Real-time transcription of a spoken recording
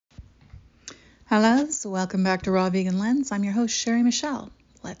Hello, welcome back to Raw Vegan Lens. I'm your host, Sherry Michelle.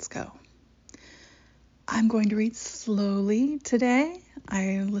 Let's go. I'm going to read slowly today.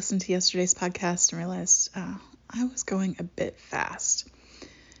 I listened to yesterday's podcast and realized I was going a bit fast.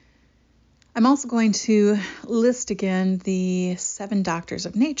 I'm also going to list again the 7 doctors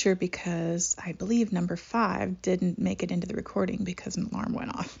of nature because I believe number 5 didn't make it into the recording because an alarm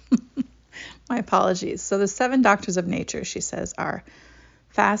went off. My apologies. So the 7 doctors of nature, she says, are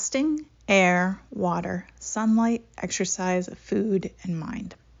fasting, air, water, sunlight, exercise, food, and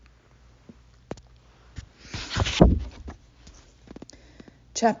mind.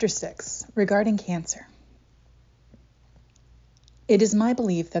 Chapter 6, regarding cancer. It is my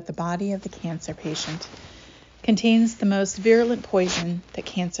belief that the body of the cancer patient contains the most virulent poison that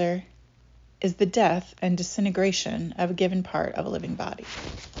cancer is the death and disintegration of a given part of a living body.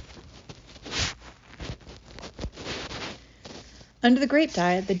 Under the grape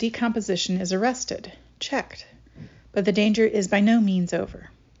diet, the decomposition is arrested, checked, but the danger is by no means over.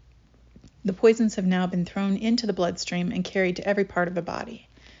 The poisons have now been thrown into the bloodstream and carried to every part of the body.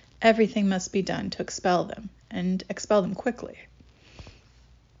 Everything must be done to expel them, and expel them quickly.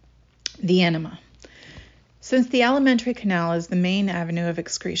 The enema. Since the alimentary canal is the main avenue of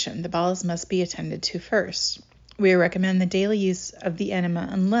excretion, the bowels must be attended to first. We recommend the daily use of the enema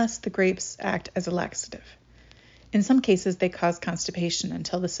unless the grapes act as a laxative. In some cases, they cause constipation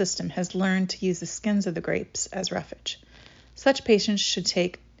until the system has learned to use the skins of the grapes as roughage. Such patients should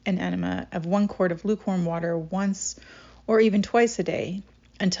take an enema of 1 quart of lukewarm water once or even twice a day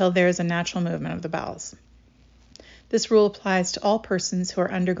until there is a natural movement of the bowels. This rule applies to all persons who are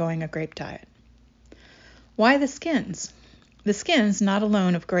undergoing a grape diet. Why the skins? The skins, not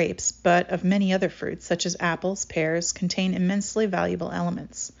alone of grapes, but of many other fruits, such as apples, pears, contain immensely valuable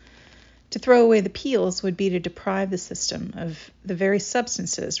elements. To throw away the peels would be to deprive the system of the very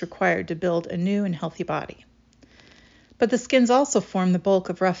substances required to build a new and healthy body. But the skins also form the bulk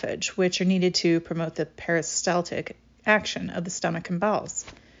of roughage, which are needed to promote the peristaltic action of the stomach and bowels.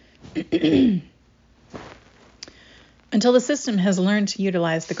 Until the system has learned to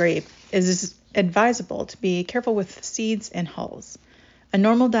utilize the grape, it is advisable to be careful with seeds and hulls. A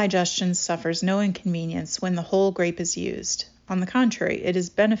normal digestion suffers no inconvenience when the whole grape is used. On the contrary, it is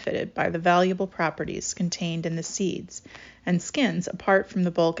benefited by the valuable properties contained in the seeds and skins apart from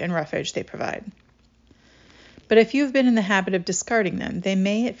the bulk and roughage they provide. But if you have been in the habit of discarding them, they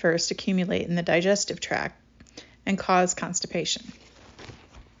may at first accumulate in the digestive tract and cause constipation.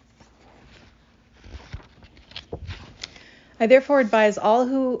 I therefore advise all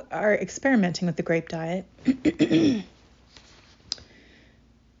who are experimenting with the grape diet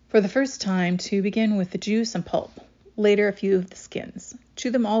for the first time to begin with the juice and pulp. Later, a few of the skins. Chew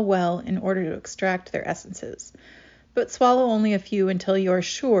them all well in order to extract their essences, but swallow only a few until you are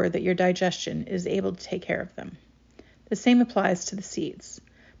sure that your digestion is able to take care of them. The same applies to the seeds,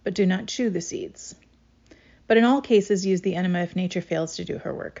 but do not chew the seeds. But in all cases, use the enema if nature fails to do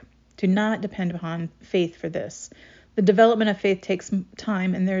her work. Do not depend upon faith for this. The development of faith takes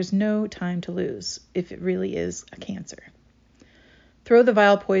time, and there is no time to lose if it really is a cancer. Throw the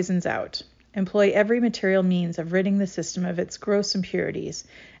vile poisons out. Employ every material means of ridding the system of its gross impurities,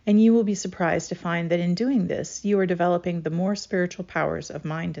 and you will be surprised to find that in doing this, you are developing the more spiritual powers of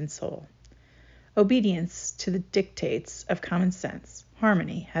mind and soul. Obedience to the dictates of common sense,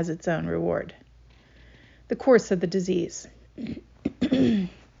 harmony, has its own reward. The course of the disease.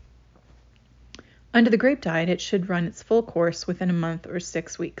 Under the grape diet, it should run its full course within a month or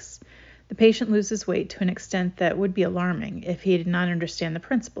 6 weeks. The patient loses weight to an extent that would be alarming if he did not understand the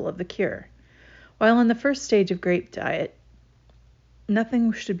principle of the cure. While in the first stage of grape diet,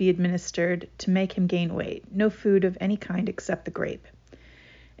 nothing should be administered to make him gain weight, no food of any kind except the grape.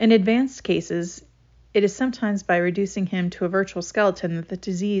 In advanced cases, it is sometimes by reducing him to a virtual skeleton that the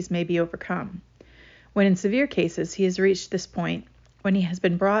disease may be overcome. When in severe cases he has reached this point, when he has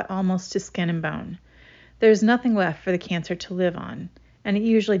been brought almost to skin and bone, there is nothing left for the cancer to live on, and it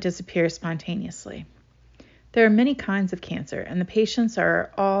usually disappears spontaneously. There are many kinds of cancer, and the patients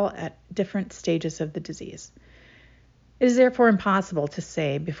are all at different stages of the disease. It is therefore impossible to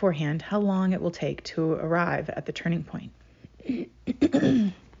say beforehand how long it will take to arrive at the turning point.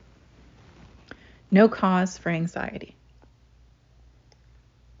 No cause for anxiety.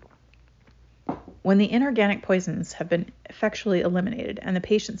 When the inorganic poisons have been effectually eliminated and the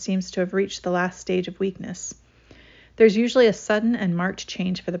patient seems to have reached the last stage of weakness, there's usually a sudden and marked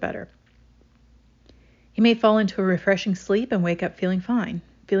change for the better. He may fall into a refreshing sleep and wake up feeling fine,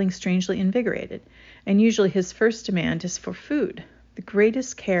 feeling strangely invigorated, and usually his first demand is for food. The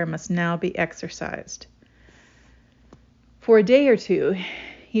greatest care must now be exercised. For a day or two,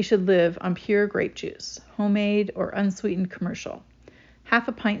 he should live on pure grape juice, homemade or unsweetened commercial. Half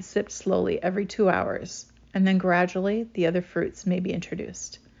a pint sipped slowly every 2 hours, and then gradually the other fruits may be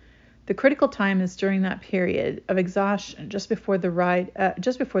introduced. The critical time is during that period of exhaustion just before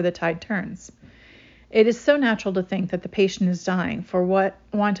the tide turns. It is so natural to think that the patient is dying for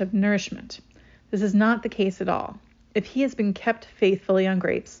want of nourishment. This is not the case at all. If he has been kept faithfully on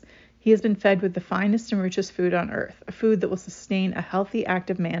grapes, he has been fed with the finest and richest food on earth, a food that will sustain a healthy,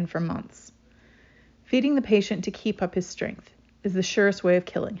 active man for months. Feeding the patient to keep up his strength is the surest way of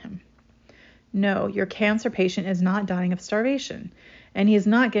killing him. No, your cancer patient is not dying of starvation, and he is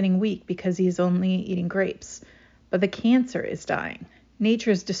not getting weak because he is only eating grapes. But the cancer is dying. Nature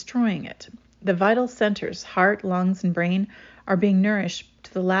is destroying it. The vital centers, heart, lungs, and brain, are being nourished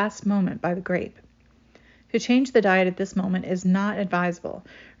to the last moment by the grape. To change the diet at this moment is not advisable.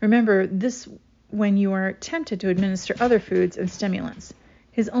 Remember this when you are tempted to administer other foods and stimulants.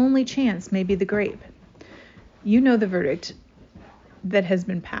 His only chance may be the grape. You know the verdict that has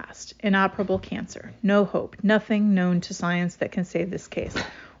been passed. Inoperable cancer. No hope. Nothing known to science that can save this case.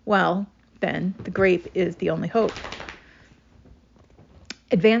 Well, then, the grape is the only hope.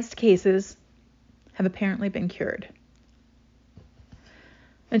 Advanced cases have apparently been cured.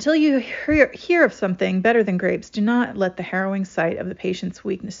 Until you hear of something better than grapes, do not let the harrowing sight of the patient's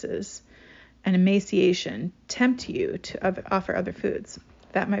weaknesses and emaciation tempt you to offer other foods.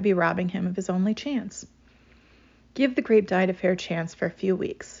 That might be robbing him of his only chance. Give the grape diet a fair chance for a few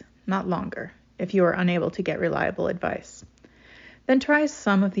weeks, not longer, if you are unable to get reliable advice. Then try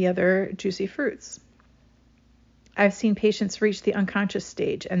some of the other juicy fruits. I've seen patients reach the unconscious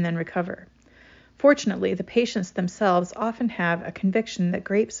stage and then recover. Fortunately, the patients themselves often have a conviction that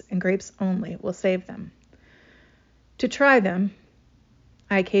grapes and grapes only will save them. To try them,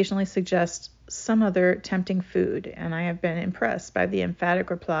 I occasionally suggest some other tempting food, and I have been impressed by the emphatic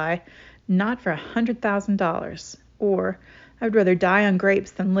reply, not for $100,000, or I would rather die on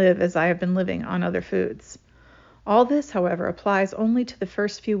grapes than live as I have been living on other foods. All this, however, applies only to the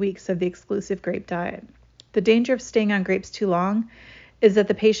first few weeks of the exclusive grape diet. The danger of staying on grapes too long is that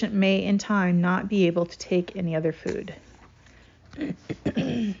the patient may, in time, not be able to take any other food.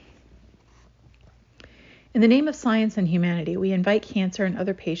 In the name of science and humanity, we invite cancer and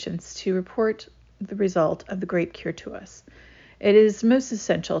other patients to report the result of the Grape Cure to us. It is most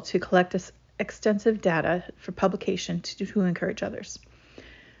essential to collect extensive data for publication to encourage others.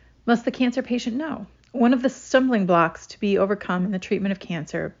 Must the cancer patient know? One of the stumbling blocks to be overcome in the treatment of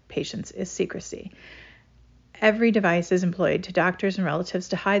cancer patients is secrecy. Every device is employed to doctors and relatives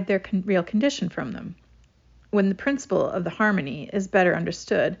to hide their real condition from them. When the principle of the harmony is better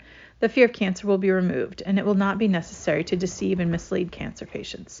understood, the fear of cancer will be removed, and it will not be necessary to deceive and mislead cancer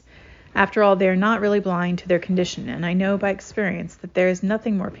patients. After all, they are not really blind to their condition, and I know by experience that there is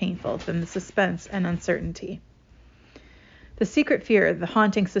nothing more painful than the suspense and uncertainty. The secret fear, the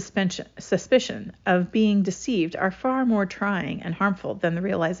haunting suspicion of being deceived are far more trying and harmful than the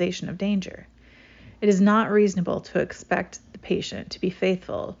realization of danger. It is not reasonable to expect the patient to be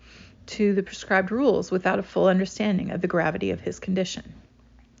faithful to the prescribed rules without a full understanding of the gravity of his condition.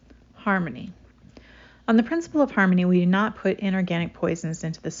 Harmony. On the principle of harmony, we do not put inorganic poisons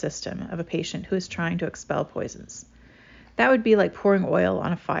into the system of a patient who is trying to expel poisons. That would be like pouring oil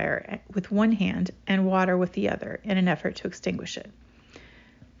on a fire with one hand and water with the other in an effort to extinguish it.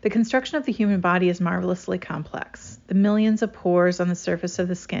 The construction of the human body is marvelously complex. The millions of pores on the surface of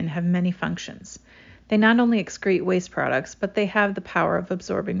the skin have many functions. They not only excrete waste products, but they have the power of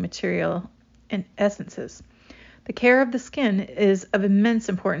absorbing material and essences. The care of the skin is of immense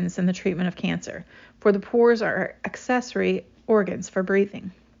importance in the treatment of cancer, for the pores are accessory organs for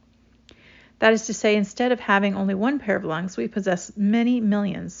breathing. That is to say, instead of having only one pair of lungs, we possess many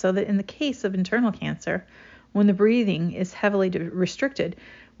millions, so that in the case of internal cancer, when the breathing is heavily restricted,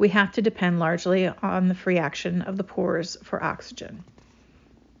 we have to depend largely on the free action of the pores for oxygen.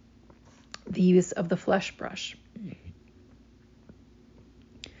 The use of the flesh brush.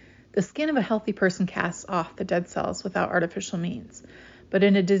 The skin of a healthy person casts off the dead cells without artificial means, but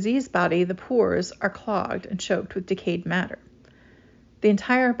in a diseased body, the pores are clogged and choked with decayed matter. The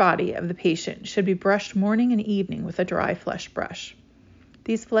entire body of the patient should be brushed morning and evening with a dry flesh brush.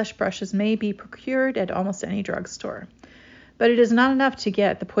 These flesh brushes may be procured at almost any drugstore. But it is not enough to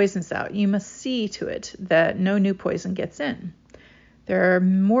get the poisons out. You must see to it that no new poison gets in. There are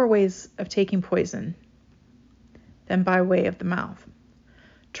more ways of taking poison than by way of the mouth.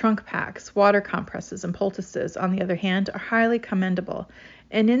 Trunk packs, water compresses, and poultices, on the other hand, are highly commendable,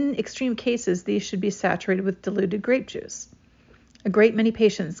 and in extreme cases, these should be saturated with diluted grape juice. A great many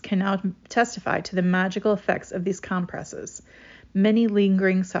patients can now testify to the magical effects of these compresses. Many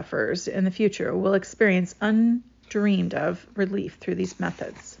lingering sufferers in the future will experience undreamed of relief through these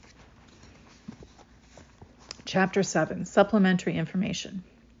methods. Chapter 7. Supplementary information.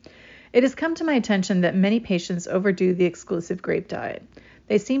 It has come to my attention that many patients overdo the exclusive grape diet.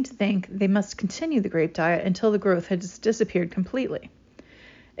 They seem to think they must continue the grape diet until the growth has disappeared completely.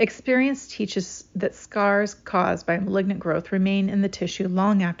 Experience teaches that scars caused by malignant growth remain in the tissue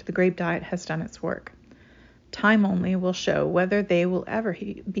long after the grape diet has done its work. Time only will show whether they will ever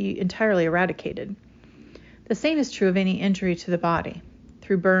be entirely eradicated. The same is true of any injury to the body,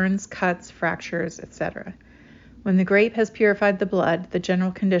 through burns, cuts, fractures, etc. When the grape has purified the blood, the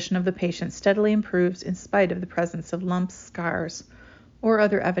general condition of the patient steadily improves in spite of the presence of lumps, scars, or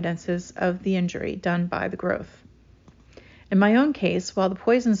other evidences of the injury done by the growth. In my own case, while the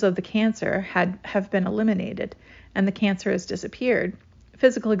poisons of the cancer have been eliminated and the cancer has disappeared,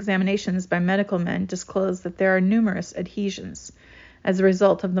 physical examinations by medical men disclose that there are numerous adhesions as a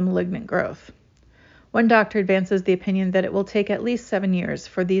result of the malignant growth. One doctor advances the opinion that it will take at least 7 years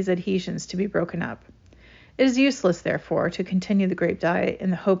for these adhesions to be broken up. It is useless, therefore, to continue the grape diet in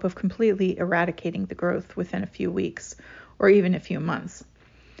the hope of completely eradicating the growth within a few weeks or even a few months.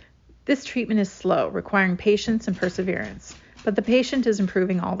 This treatment is slow, requiring patience and perseverance, but the patient is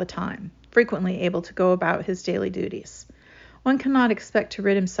improving all the time, frequently able to go about his daily duties. One cannot expect to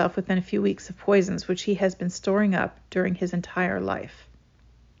rid himself within a few weeks of poisons which he has been storing up during his entire life.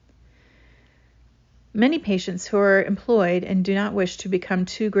 Many patients who are employed and do not wish to become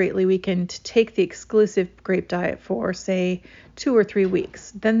too greatly weakened take the exclusive grape diet for, say, 2 or 3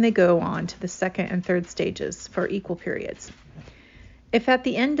 weeks. Then they go on to the second and third stages for equal periods. If at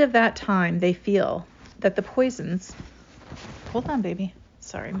the end of that time they feel that the poisons... Hold on, baby.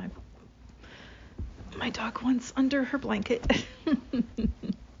 Sorry, my dog wants under her blanket.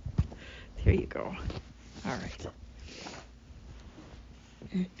 There you go. All right.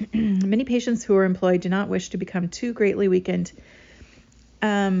 Many patients who are employed do not wish to become too greatly weakened.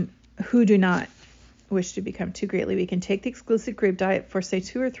 Who do not wish to become too greatly weakened take the exclusive grape diet for, say,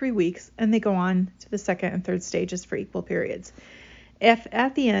 2 or 3 weeks, and they go on to the second and third stages for equal periods. If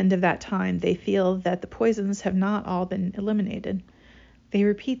at the end of that time they feel that the poisons have not all been eliminated, they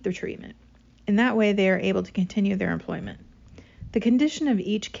repeat the treatment. In that way, they are able to continue their employment. The condition of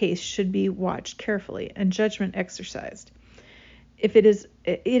each case should be watched carefully and judgment exercised. It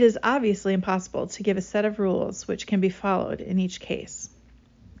is obviously impossible to give a set of rules which can be followed in each case.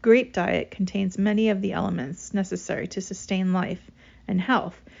 Grape diet contains many of the elements necessary to sustain life and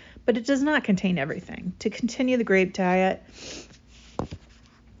health, but it does not contain everything. To continue the grape diet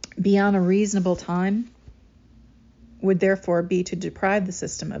beyond a reasonable time would therefore be to deprive the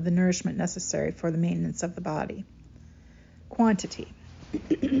system of the nourishment necessary for the maintenance of the body. Quantity.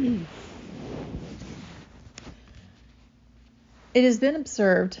 It has been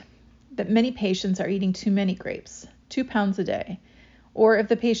observed that many patients are eating too many grapes, 2 pounds a day, or if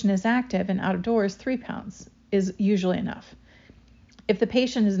the patient is active and out of doors, 3 pounds is usually enough. If the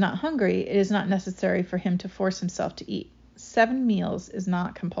patient is not hungry, it is not necessary for him to force himself to eat. 7 meals is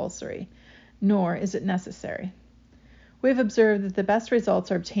not compulsory, nor is it necessary. We have observed that the best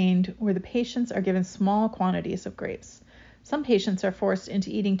results are obtained where the patients are given small quantities of grapes. Some patients are forced into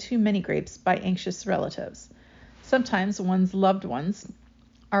eating too many grapes by anxious relatives. Sometimes one's loved ones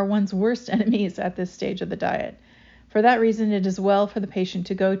are one's worst enemies at this stage of the diet. For that reason, it is well for the patient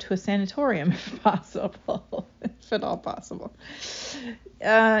to go to a sanatorium if possible, if at all possible.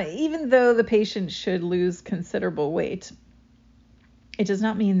 Even though the patient should lose considerable weight, it does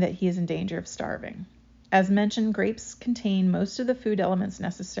not mean that he is in danger of starving. As mentioned, grapes contain most of the food elements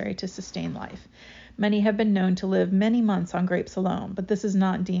necessary to sustain life. Many have been known to live many months on grapes alone, but this is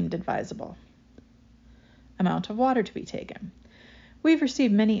not deemed advisable. Amount of water to be taken. We've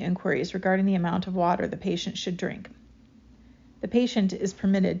received many inquiries regarding the amount of water the patient should drink. The patient is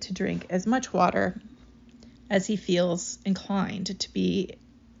permitted to drink as much water as he feels inclined to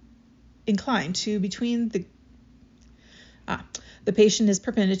between the The patient is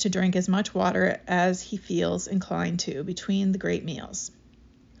permitted to drink as much water as he feels inclined to between the grape meals.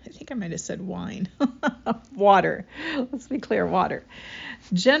 I think I might have said wine. Water. Let's be clear, water.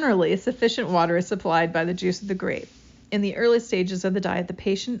 Generally, sufficient water is supplied by the juice of the grape. In the early stages of the diet, the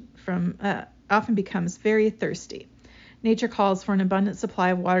patient often becomes very thirsty. Nature calls for an abundant supply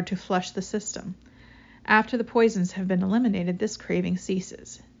of water to flush the system. After the poisons have been eliminated, this craving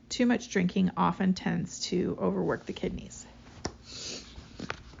ceases. Too much drinking often tends to overwork the kidneys.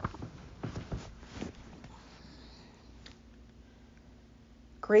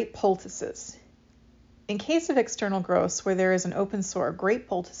 Grape poultices. In case of external growths where there is an open sore, grape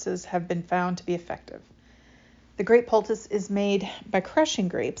poultices have been found to be effective. The grape poultice is made by crushing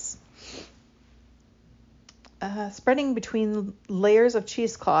grapes, spreading between layers of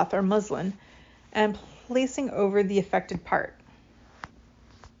cheesecloth or muslin, and placing over the affected part,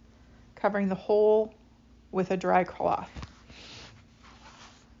 covering the whole with a dry cloth.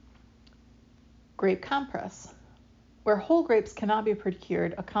 Grape compress. Where whole grapes cannot be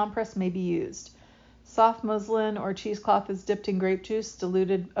procured, a compress may be used. Soft muslin or cheesecloth is dipped in grape juice,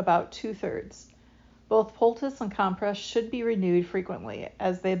 diluted about 2/3. Both poultice and compress should be renewed frequently,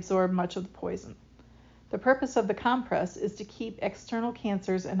 as they absorb much of the poison. The purpose of the compress is to keep external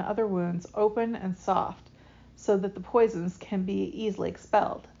cancers and other wounds open and soft, so that the poisons can be easily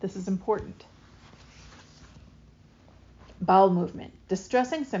expelled. This is important. Bowel movement.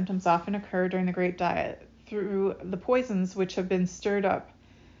 Distressing symptoms often occur during the grape diet through the poisons which have been stirred up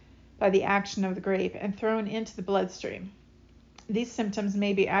by the action of the grape and thrown into the bloodstream. These symptoms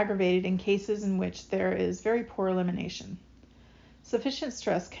may be aggravated in cases in which there is very poor elimination. Sufficient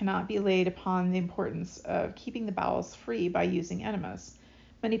stress cannot be laid upon the importance of keeping the bowels free by using enemas.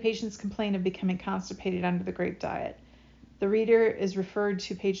 Many patients complain of becoming constipated under the grape diet. The reader is referred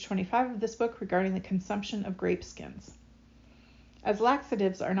to page 25 of this book regarding the consumption of grape skins. As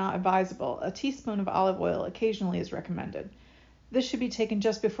laxatives are not advisable, a teaspoon of olive oil occasionally is recommended. This should be taken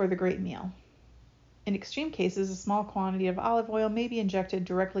just before the grape meal. In extreme cases, a small quantity of olive oil may be injected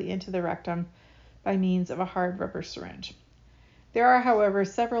directly into the rectum by means of a hard rubber syringe. There are, however,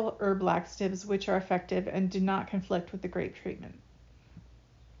 several herb laxatives which are effective and do not conflict with the grape treatment.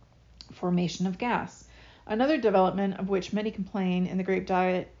 Formation of gas. Another development of which many complain in the grape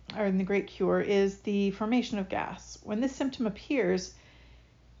diet or in the Grape Cure is the formation of gas. When this symptom appears,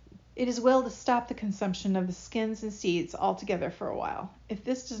 it is well to stop the consumption of the skins and seeds altogether for a while. If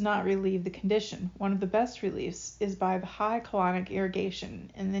this does not relieve the condition, one of the best reliefs is by the high colonic irrigation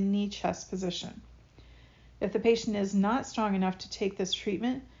in the knee-chest position. If the patient is not strong enough to take this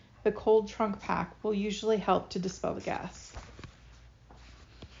treatment, the cold trunk pack will usually help to dispel the gas.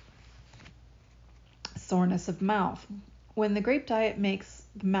 Soreness of mouth. When the grape diet makes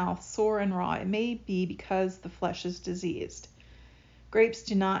the mouth sore and raw, it may be because the flesh is diseased. Grapes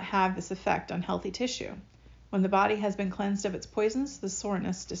do not have this effect on healthy tissue. When the body has been cleansed of its poisons, the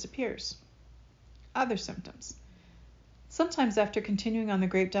soreness disappears. Other symptoms. Sometimes after continuing on the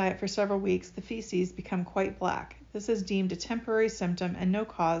grape diet for several weeks, the feces become quite black. This is deemed a temporary symptom and no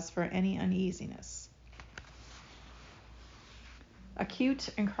cause for any uneasiness. Acute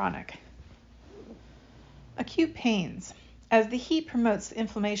and chronic. Acute pains. As the heat promotes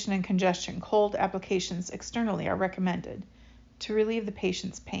inflammation and congestion, cold applications externally are recommended to relieve the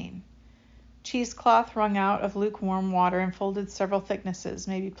patient's pain. Cheesecloth wrung out of lukewarm water and folded several thicknesses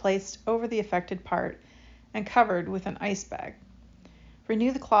may be placed over the affected part and covered with an ice bag.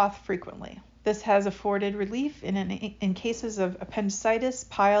 Renew the cloth frequently. This has afforded relief in cases of appendicitis,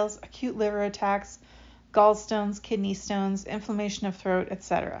 piles, acute liver attacks, gallstones, kidney stones, inflammation of throat,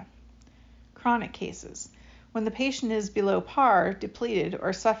 etc. Chronic cases. When the patient is below par, depleted,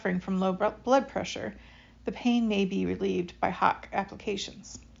 or suffering from low blood pressure, the pain may be relieved by hot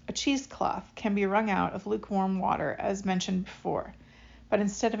applications. A cheesecloth can be wrung out of lukewarm water, as mentioned before, but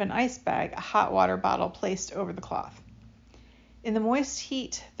instead of an ice bag, a hot water bottle placed over the cloth. It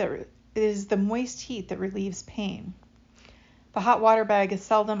is the moist heat that relieves pain. The hot water bag is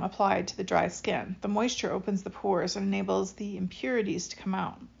seldom applied to the dry skin. The moisture opens the pores and enables the impurities to come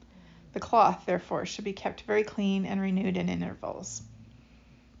out. The cloth, therefore, should be kept very clean and renewed in intervals.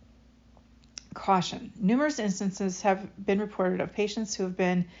 Caution. Numerous instances have been reported of patients who have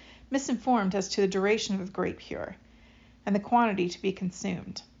been misinformed as to the duration of the Grape Cure and the quantity to be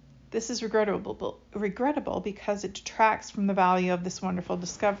consumed. This is regrettable because it detracts from the value of this wonderful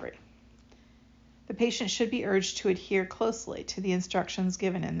discovery. The patient should be urged to adhere closely to the instructions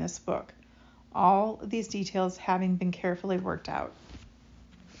given in this book, all these details having been carefully worked out.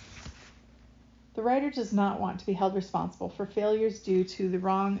 The writer does not want to be held responsible for failures due to the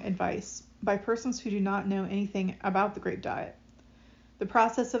wrong advice by persons who do not know anything about the grape diet. The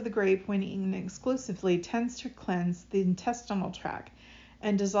process of the grape, when eaten exclusively, tends to cleanse the intestinal tract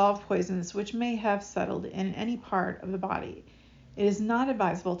and dissolve poisons which may have settled in any part of the body. It is not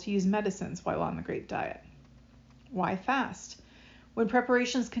advisable to use medicines while on the grape diet. Why fast? When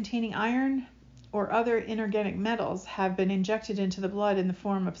preparations containing iron or other inorganic metals have been injected into the blood in the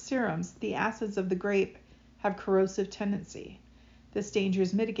form of serums, the acids of the grape have corrosive tendency. This danger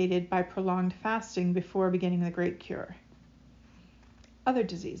is mitigated by prolonged fasting before beginning the Grape Cure. Other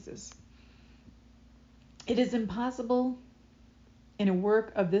diseases. It is impossible in a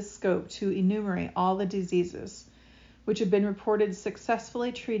work of this scope to enumerate all the diseases which have been reported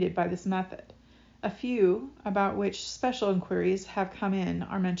successfully treated by this method. A few, about which special inquiries have come in,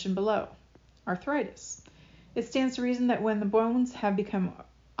 are mentioned below. Arthritis. It stands to reason that when the bones have become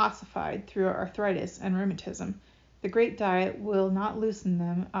ossified through arthritis and rheumatism, the grape diet will not loosen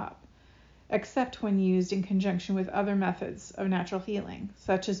them up, except when used in conjunction with other methods of natural healing,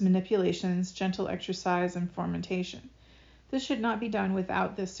 such as manipulations, gentle exercise, and fermentation. This should not be done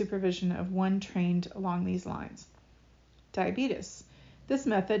without the supervision of one trained along these lines. Diabetes. This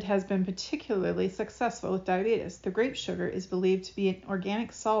method has been particularly successful with diabetes. The grape sugar is believed to be an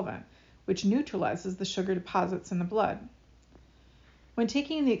organic solvent which neutralizes the sugar deposits in the blood. When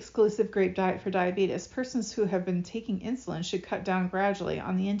taking the exclusive grape diet for diabetes, persons who have been taking insulin should cut down gradually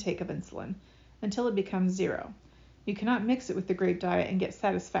on the intake of insulin until it becomes zero. You cannot mix it with the grape diet and get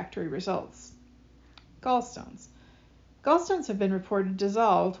satisfactory results. Gallstones. Gallstones have been reported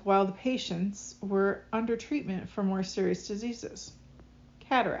dissolved while the patients were under treatment for more serious diseases.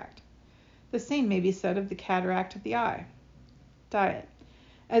 Cataract. The same may be said of the cataract of the eye. Diet.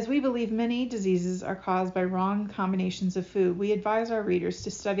 As we believe many diseases are caused by wrong combinations of food, we advise our readers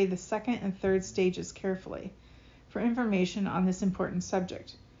to study the second and third stages carefully for information on this important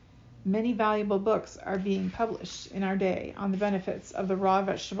subject. Many valuable books are being published in our day on the benefits of the raw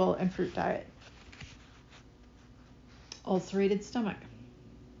vegetable and fruit diet. Ulcerated stomach.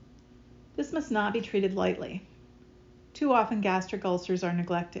 This must not be treated lightly. Too often gastric ulcers are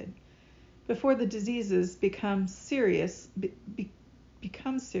neglected. Before the diseases become serious, it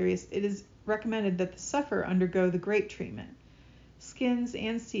is recommended that the sufferer undergo the grape treatment. Skins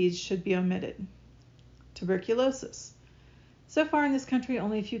and seeds should be omitted. Tuberculosis. So far in this country,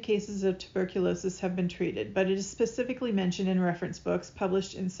 only a few cases of tuberculosis have been treated, but it is specifically mentioned in reference books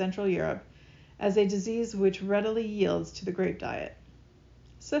published in Central Europe as a disease which readily yields to the grape diet.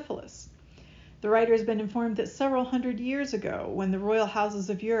 Syphilis. The writer has been informed that several hundred years ago, when the royal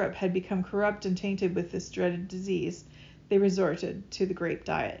houses of Europe had become corrupt and tainted with this dreaded disease, they resorted to the grape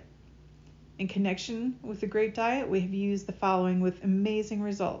diet. In connection with the grape diet, we have used the following with amazing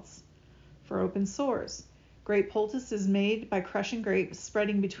results. For open sores, grape poultice is made by crushing grapes,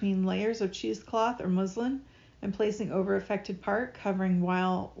 spreading between layers of cheesecloth or muslin, and placing over affected part, covering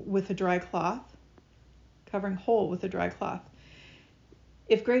whole with a dry cloth.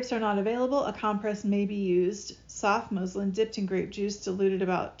 If grapes are not available, a compress may be used. Soft muslin dipped in grape juice diluted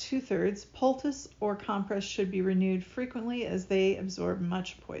about 2/3. Poultice or compress should be renewed frequently as they absorb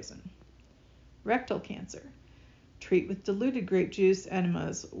much poison. Rectal cancer. Treat with diluted grape juice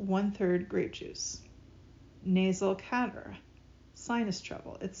enemas, 1/3 grape juice. Nasal catarrh, sinus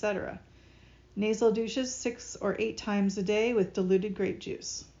trouble, etc. Nasal douches 6 or 8 times a day with diluted grape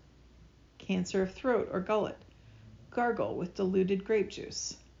juice. Cancer of throat or gullet. Gargle with diluted grape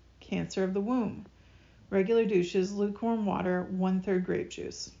juice. Cancer of the womb. Regular douches, lukewarm water, 1/3 grape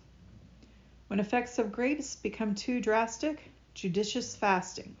juice. When effects of grapes become too drastic, judicious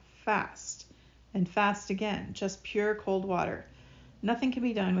fasting. Fast. And fast again, just pure cold water. Nothing can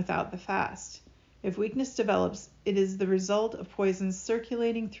be done without the fast. If weakness develops, it is the result of poisons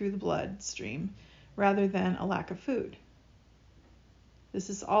circulating through the bloodstream rather than a lack of food. This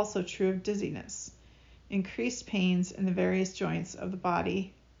is also true of dizziness, increased pains in the various joints of the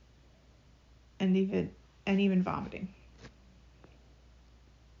body, and even vomiting.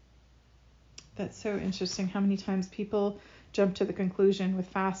 That's so interesting how many times people jump to the conclusion with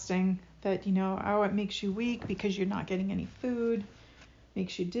fasting that, it makes you weak because you're not getting any food,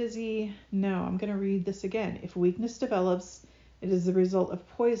 makes you dizzy. No, I'm going to read this again. If weakness develops, it is the result of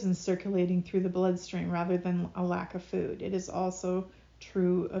poison circulating through the bloodstream rather than a lack of food. It is also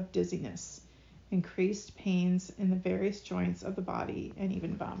true of dizziness, increased pains in the various joints of the body, and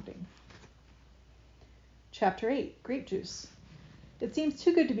even vomiting. Chapter 8, Grape Juice. It seems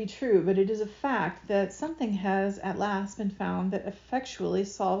too good to be true, but it is a fact that something has at last been found that effectually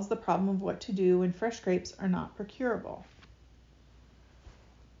solves the problem of what to do when fresh grapes are not procurable.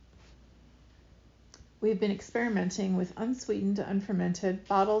 We've been experimenting with unsweetened, unfermented,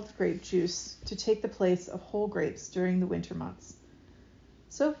 bottled grape juice to take the place of whole grapes during the winter months.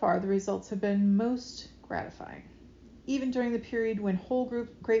 So far, the results have been most gratifying. Even during the period when whole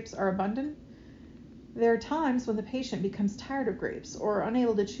grapes are abundant, there are times when the patient becomes tired of grapes or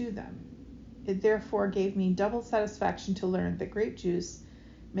unable to chew them. It therefore gave me double satisfaction to learn that grape juice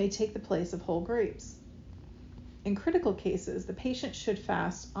may take the place of whole grapes. In critical cases, the patient should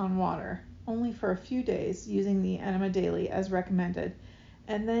fast on water only for a few days, using the enema daily as recommended,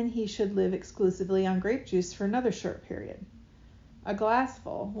 and then he should live exclusively on grape juice for another short period. A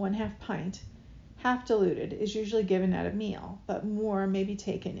glassful, 1/2 pint, half diluted, is usually given at a meal, but more may be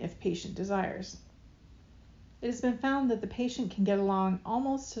taken if patient desires. It has been found that the patient can get along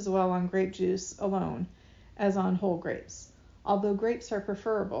almost as well on grape juice alone as on whole grapes, although grapes are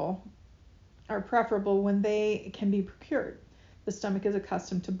preferable when they can be procured. The stomach is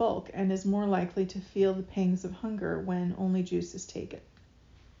accustomed to bulk and is more likely to feel the pangs of hunger when only juice is taken.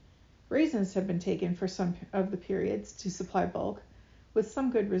 Raisins have been taken for some of the periods to supply bulk, with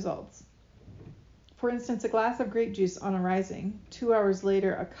some good results. For instance, a glass of grape juice on arising, 2 hours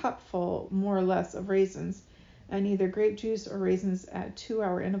later a cupful more or less of raisins, and either grape juice or raisins at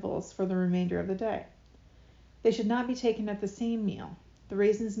 2-hour intervals for the remainder of the day. They should not be taken at the same meal. The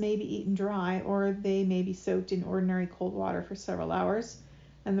raisins may be eaten dry, or they may be soaked in ordinary cold water for several hours,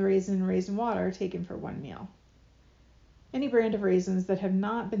 and the raisin water taken for one meal. Any brand of raisins that have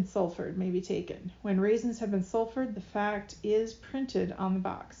not been sulfured may be taken. When raisins have been sulfured, the fact is printed on the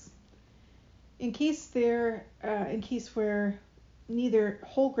box. In case where neither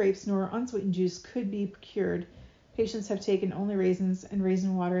whole grapes nor unsweetened juice could be procured, patients have taken only raisins and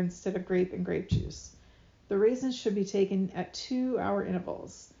raisin water instead of grape and grape juice. The raisins should be taken at 2-hour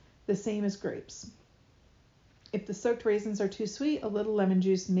intervals, the same as grapes. If the soaked raisins are too sweet, a little lemon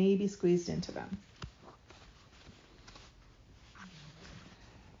juice may be squeezed into them.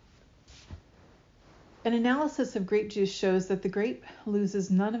 An analysis of grape juice shows that the grape loses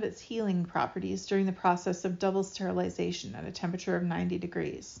none of its healing properties during the process of double sterilization at a temperature of 90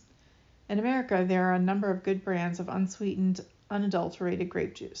 degrees. In America, there are a number of good brands of unsweetened, unadulterated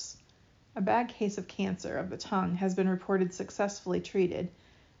grape juice. A bad case of cancer of the tongue has been reported successfully treated,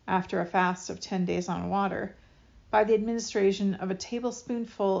 after a fast of 10 days on water, by the administration of a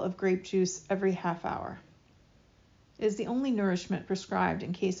tablespoonful of grape juice every half hour. It is the only nourishment prescribed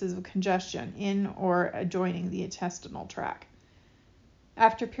in cases of congestion in or adjoining the intestinal tract.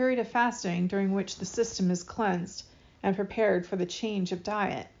 After a period of fasting during which the system is cleansed and prepared for the change of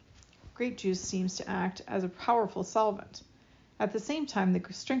diet, grape juice seems to act as a powerful solvent. At the same time,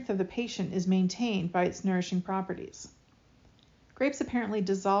 the strength of the patient is maintained by its nourishing properties. Grapes apparently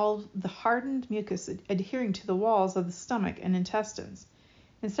dissolve the hardened mucus adhering to the walls of the stomach and intestines.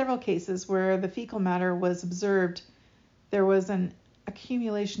 In several cases where the fecal matter was observed, there was an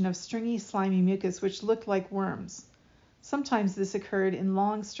accumulation of stringy, slimy mucus which looked like worms. Sometimes this occurred in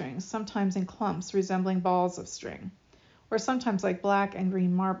long strings, sometimes in clumps resembling balls of string, or sometimes like black and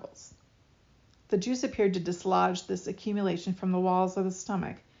green marbles. The juice appeared to dislodge this accumulation from the walls of the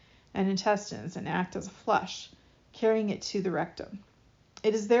stomach and intestines and act as a flush, carrying it to the rectum.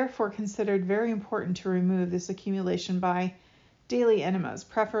 It is therefore considered very important to remove this accumulation by daily enemas,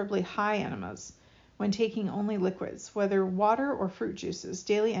 preferably high enemas. When taking only liquids, whether water or fruit juices,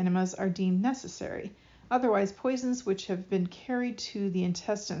 daily enemas are deemed necessary. Otherwise, poisons which have been carried to the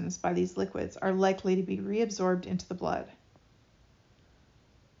intestines by these liquids are likely to be reabsorbed into the blood.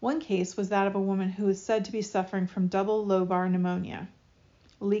 One case was that of a woman who is said to be suffering from double lobar pneumonia,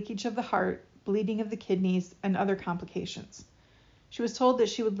 leakage of the heart, bleeding of the kidneys, and other complications. She was told that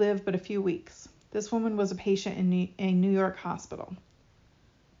she would live but a few weeks. This woman was a patient in a New York hospital.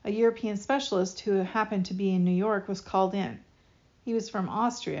 A European specialist who happened to be in New York was called in. He was from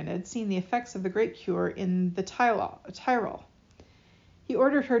Austria and had seen the effects of the Grape Cure in the Tyrol. He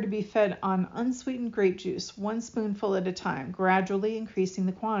ordered her to be fed on unsweetened grape juice, 1 spoonful at a time, gradually increasing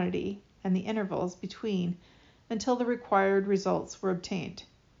the quantity and the intervals between until the required results were obtained.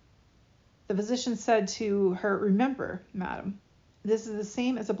 The physician said to her, "Remember, madam, this is the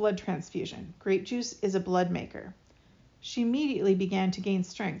same as a blood transfusion. Grape juice is a blood maker." She immediately began to gain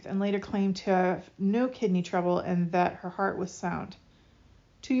strength and later claimed to have no kidney trouble and that her heart was sound.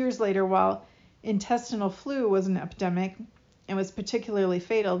 2 years later, while intestinal flu was an epidemic and was particularly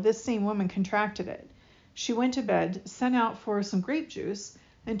fatal, this same woman contracted it. She went to bed, sent out for some grape juice,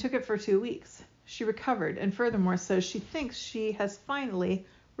 and took it for 2 weeks. She recovered and furthermore says she thinks she has finally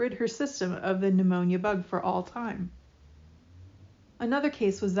rid her system of the pneumonia bug for all time. Another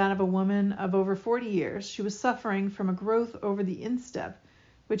case was that of a woman of over 40 years. She was suffering from a growth over the instep,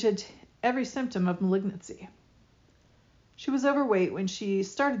 which had every symptom of malignancy. She was overweight when she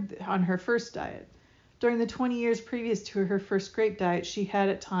started on her first diet. During the 20 years previous to her first grape diet, she had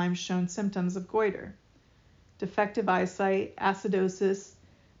at times shown symptoms of goiter, defective eyesight, acidosis,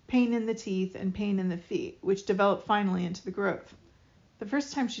 pain in the teeth, and pain in the feet, which developed finally into the growth. The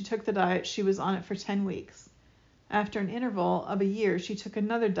first time she took the diet, she was on it for 10 weeks. After an interval of a year, she took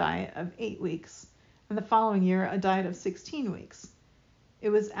another diet of 8 weeks, and the following year a diet of 16 weeks. It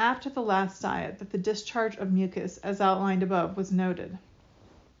was after the last diet that the discharge of mucus, as outlined above, was noted.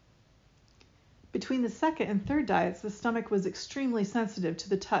 Between the second and third diets, the stomach was extremely sensitive to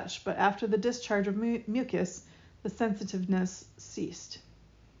the touch, but after the discharge of mucus, the sensitiveness ceased.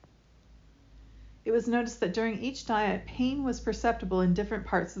 It was noticed that during each diet, pain was perceptible in different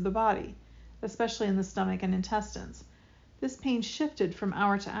parts of the body, especially in the stomach and intestines. This pain shifted from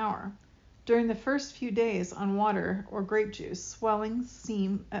hour to hour. During the first few days on water or grape juice, swellings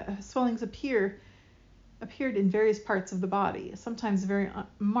appeared in various parts of the body, sometimes very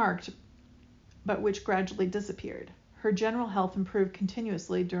marked, but which gradually disappeared. Her general health improved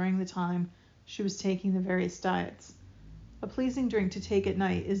continuously during the time she was taking the various diets. A pleasing drink to take at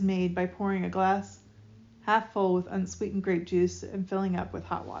night is made by pouring a glass half full with unsweetened grape juice and filling up with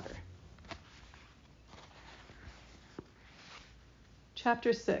hot water.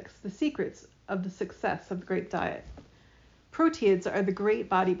 Chapter 6. The Secrets of the Success of the Grape Diet. Proteids are the great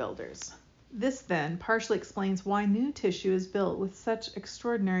bodybuilders. This, then, partially explains why new tissue is built with such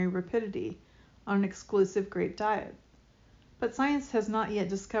extraordinary rapidity on an exclusive grape diet. But science has not yet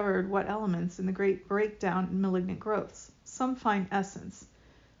discovered what elements in the grape break down malignant growths. Some fine essence,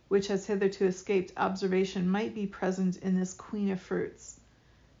 which has hitherto escaped observation, might be present in this queen of fruits.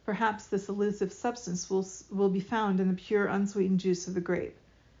 Perhaps this elusive substance will be found in the pure, unsweetened juice of the grape.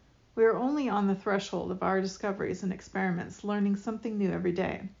 We are only on the threshold of our discoveries and experiments, learning something new every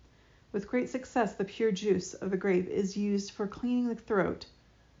day. With great success, the pure juice of the grape is used for cleaning the throat,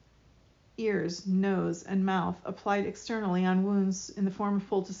 ears, nose, and mouth, applied externally on wounds in the form of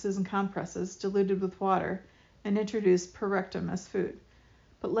poultices and compresses, diluted with water, and introduced per rectum as food.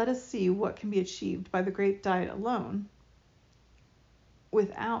 But let us see what can be achieved by the grape diet alone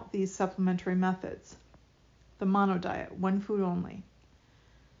without these supplementary methods. The monodiet, one food only.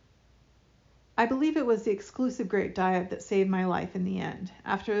 I believe it was the exclusive grape diet that saved my life in the end.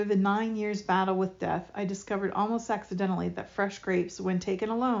 After the 9 years' battle with death, I discovered almost accidentally that fresh grapes, when taken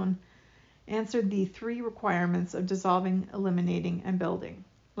alone, answered the 3 requirements of dissolving, eliminating, and building.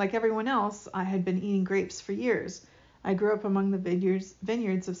 Like everyone else, I had been eating grapes for years. I grew up among the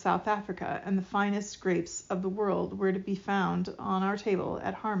vineyards of South Africa, and the finest grapes of the world were to be found on our table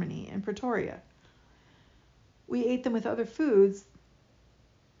at Harmony in Pretoria. We ate them with other foods.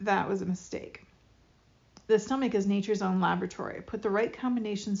 That was a mistake. The stomach is nature's own laboratory. Put the right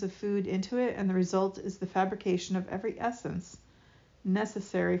combinations of food into it, and the result is the fabrication of every essence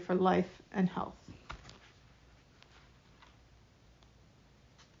necessary for life and health.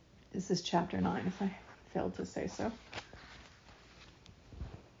 This is chapter 9, if I failed to say so.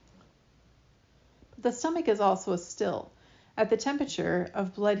 But the stomach is also a still. At the temperature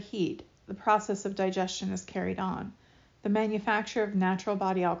of blood heat, the process of digestion is carried on. The manufacture of natural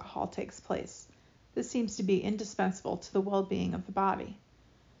body alcohol takes place. This seems to be indispensable to the well-being of the body.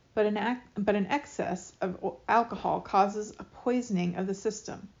 But an excess of alcohol causes a poisoning of the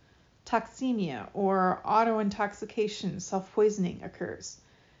system. Toxemia or auto-intoxication, self-poisoning occurs.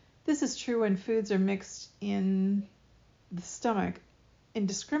 This is true when foods are mixed in the stomach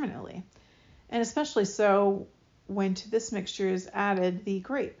indiscriminately, and especially so when to this mixture is added the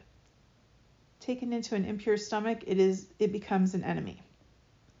grape. Taken into an impure stomach, it becomes an enemy.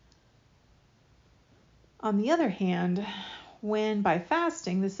 On the other hand, when by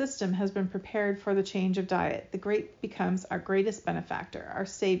fasting the system has been prepared for the change of diet, the grape becomes our greatest benefactor, our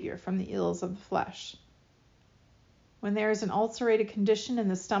savior from the ills of the flesh. When there is an ulcerated condition in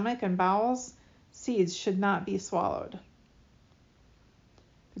the stomach and bowels, seeds should not be swallowed.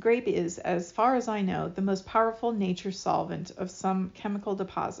 The grape is, as far as I know, the most powerful nature solvent of some chemical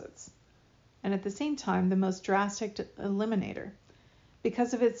deposits, and at the same time the most drastic eliminator.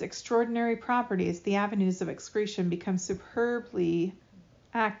 Because of its extraordinary properties, the avenues of excretion become superbly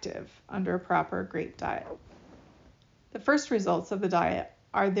active under a proper grape diet. The first results of the diet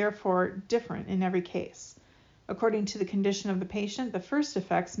are therefore different in every case. According to the condition of the patient, the first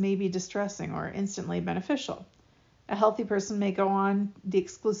effects may be distressing or instantly beneficial. A healthy person may go on the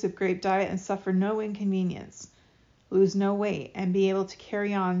exclusive grape diet and suffer no inconvenience, lose no weight, and be able to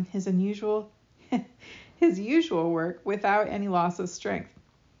carry on his usual work without any loss of strength.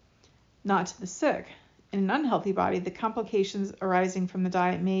 Not to the sick. In an unhealthy body, the complications arising from the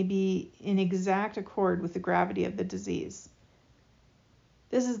diet may be in exact accord with the gravity of the disease.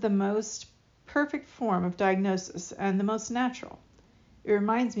 This is the most perfect form of diagnosis and the most natural. It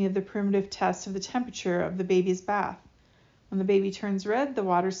reminds me of the primitive test of the temperature of the baby's bath. When the baby turns red, the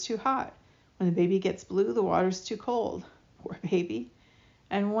water's too hot. When the baby gets blue, the water's too cold. Poor baby.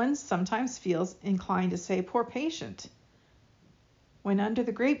 And one sometimes feels inclined to say, poor patient. When under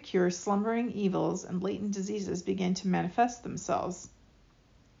the Grape Cure, slumbering evils and latent diseases begin to manifest themselves.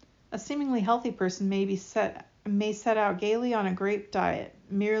 A seemingly healthy person may set out gaily on a grape diet,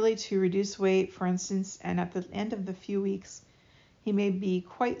 merely to reduce weight, for instance, and at the end of the few weeks, he may be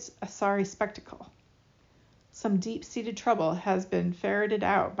quite a sorry spectacle. Some deep-seated trouble has been ferreted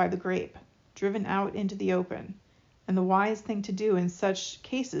out by the grape. driven out into the open, and the wise thing to do in such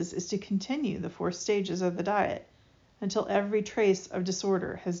cases is to continue the 4 stages of the diet until every trace of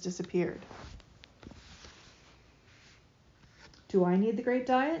disorder has disappeared. Do I need the grape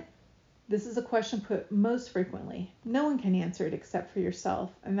diet? This is a question put most frequently. No one can answer it except for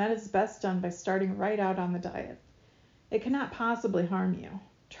yourself, and that is best done by starting right out on the diet. It cannot possibly harm you.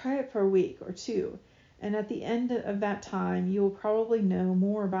 Try it for a week or 2, and at the end of that time, you will probably know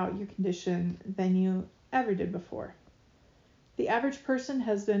more about your condition than you ever did before. The average person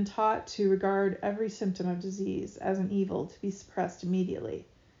has been taught to regard every symptom of disease as an evil to be suppressed immediately.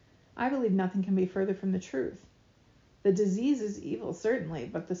 I believe nothing can be further from the truth. The disease is evil, certainly,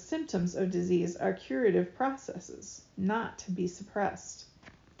 but the symptoms of disease are curative processes, not to be suppressed.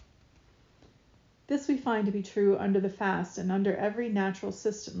 This we find to be true under the fast and under every natural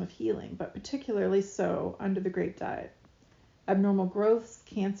system of healing, but particularly so under the grape diet. Abnormal growths,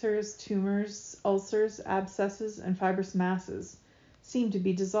 cancers, tumors, ulcers, abscesses, and fibrous masses seem to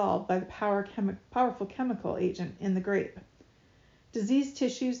be dissolved by the powerful chemical agent in the grape. Diseased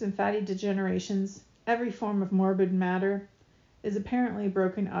tissues and fatty degenerations, every form of morbid matter, is apparently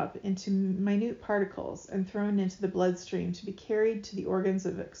broken up into minute particles and thrown into the bloodstream to be carried to the organs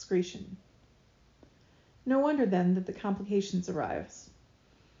of excretion. No wonder then that the complications arise.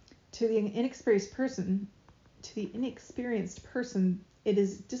 To the inexperienced person, it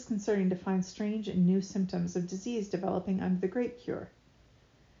is disconcerting to find strange and new symptoms of disease developing under the Grape Cure.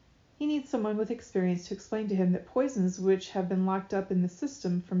 He needs someone with experience to explain to him that poisons which have been locked up in the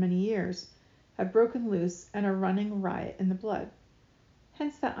system for many years have broken loose and are running riot in the blood.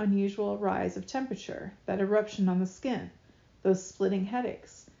 Hence that unusual rise of temperature, that eruption on the skin, those splitting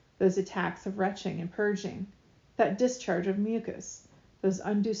headaches, those attacks of retching and purging, that discharge of mucus, those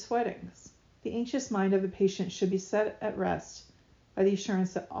undue sweatings. The anxious mind of the patient should be set at rest by the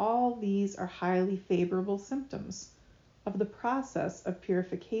assurance that all these are highly favorable symptoms of the process of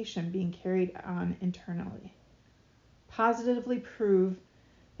purification being carried on internally. Positively prove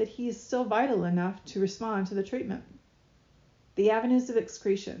that he is still vital enough to respond to the treatment. The avenues of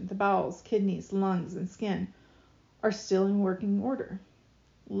excretion, the bowels, kidneys, lungs, and skin, are still in working order.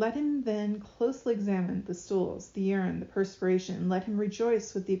 Let him then closely examine the stools, the urine, the perspiration, and let him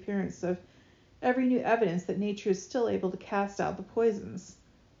rejoice with the appearance of every new evidence that nature is still able to cast out the poisons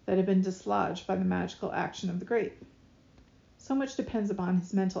that have been dislodged by the magical action of the grape. So much depends upon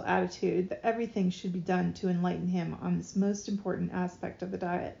his mental attitude that everything should be done to enlighten him on this most important aspect of the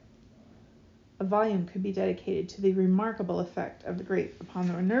diet. A volume could be dedicated to the remarkable effect of the grape upon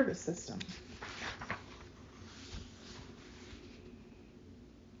the nervous system.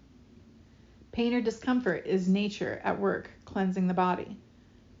 Pain or discomfort is nature at work cleansing the body.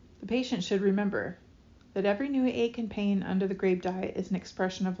 The patient should remember that every new ache and pain under the grape diet is an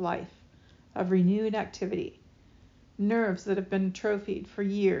expression of life, of renewed activity. Nerves that have been atrophied for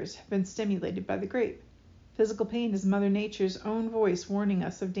years have been stimulated by the grape. Physical pain is Mother Nature's own voice warning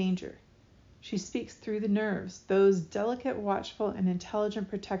us of danger. She speaks through the nerves, those delicate, watchful, and intelligent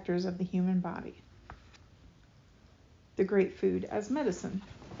protectors of the human body. The grape food as medicine.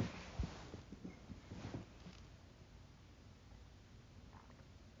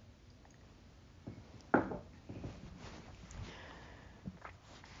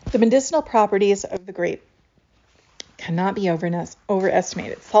 The medicinal properties of the grape cannot be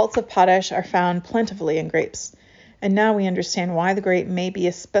overestimated. Salts of potash are found plentifully in grapes, and now we understand why the grape may be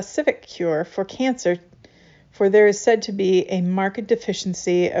a specific cure for cancer, for there is said to be a marked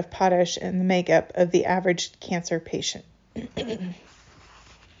deficiency of potash in the makeup of the average cancer patient.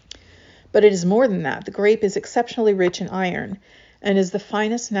 But it is more than that. The grape is exceptionally rich in iron and is the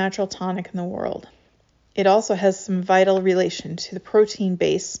finest natural tonic in the world. It also has some vital relation to the protein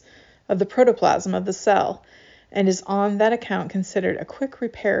base of the protoplasm of the cell and is on that account considered a quick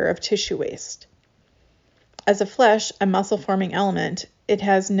repairer of tissue waste. As a flesh and muscle-forming element, it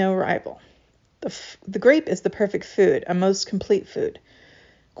has no rival. The grape is the perfect food, a most complete food.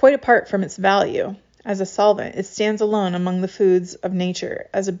 Quite apart from its value as a solvent, it stands alone among the foods of nature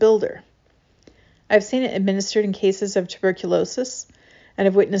as a builder. I have seen it administered in cases of tuberculosis, and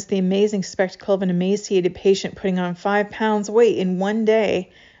have witnessed the amazing spectacle of an emaciated patient putting on 5 pounds weight in one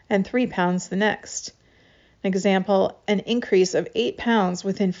day and 3 pounds the next. An example, an increase of 8 pounds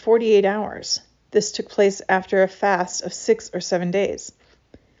within 48 hours. This took place after a fast of 6 or 7 days.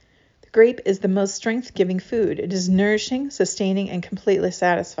 The grape is the most strength-giving food. It is nourishing, sustaining, and completely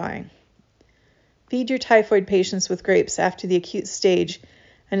satisfying. Feed your typhoid patients with grapes after the acute stage,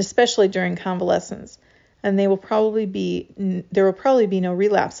 and especially during convalescence, and there will probably be no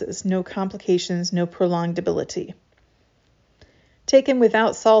relapses, no complications, no prolonged debility. Taken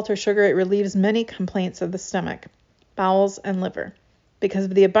without salt or sugar, it relieves many complaints of the stomach, bowels, and liver because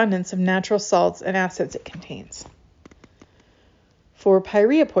of the abundance of natural salts and acids it contains. For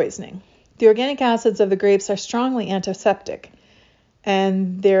pyorrhea poisoning, the organic acids of the grapes are strongly antiseptic,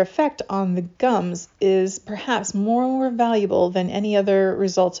 and their effect on the gums is perhaps more valuable than any other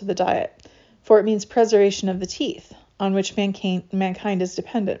results of the diet, for it means preservation of the teeth, on which mankind is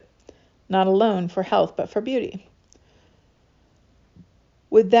dependent, not alone for health but for beauty.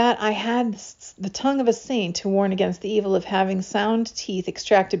 Would that I had the tongue of a saint to warn against the evil of having sound teeth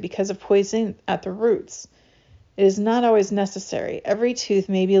extracted because of poison at the roots. It is not always necessary. Every tooth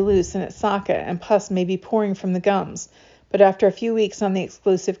may be loose in its socket, and pus may be pouring from the gums, but after a few weeks on the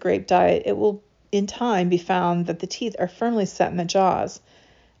exclusive grape diet, it will in time be found that the teeth are firmly set in the jaws,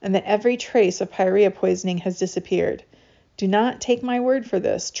 and that every trace of pyorrhea poisoning has disappeared. Do not take my word for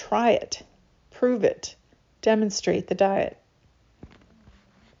this. Try it. Prove it. Demonstrate the diet.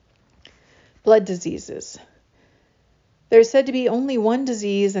 Blood diseases. There is said to be only one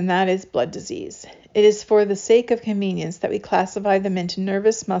disease, and that is blood disease. It is for the sake of convenience that we classify them into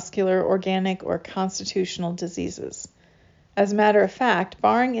nervous, muscular, organic, or constitutional diseases. As a matter of fact,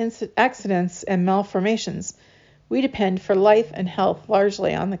 barring accidents and malformations, we depend for life and health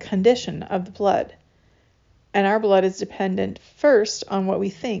largely on the condition of the blood. And our blood is dependent first on what we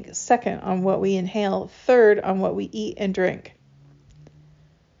think, second on what we inhale, third on what we eat and drink.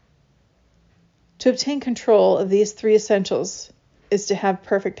 To obtain control of these three essentials is to have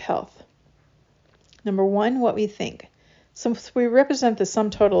perfect health. Number one, what we think. Since we represent the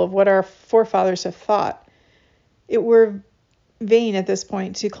sum total of what our forefathers have thought, it were vain at this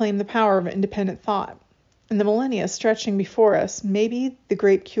point to claim the power of independent thought. In the millennia stretching before us, maybe the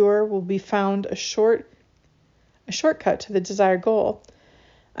Grape Cure will be found a shortcut to the desired goal.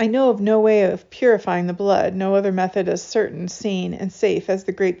 I know of no way of purifying the blood, no other method as certain, sane, and safe as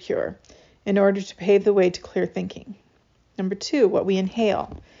the Grape Cure, in order to pave the way to clear thinking. Number two, what we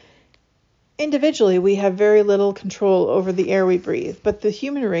inhale. Individually, we have very little control over the air we breathe, but the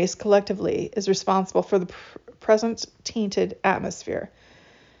human race collectively is responsible for the present tainted atmosphere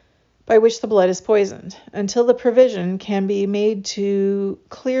by which the blood is poisoned. Until the provision can be made to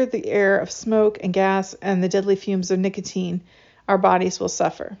clear the air of smoke and gas and the deadly fumes of nicotine, our bodies will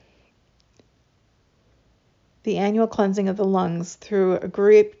suffer. The annual cleansing of the lungs through a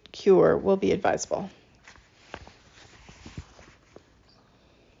Grape Cure will be advisable.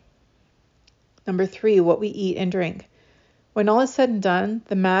 Number three, what we eat and drink. When all is said and done,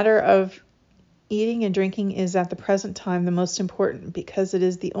 the matter of eating and drinking is at the present time the most important because it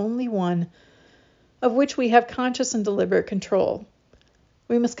is the only one of which we have conscious and deliberate control.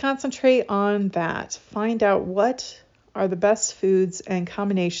 We must concentrate on that, find out what are the best foods and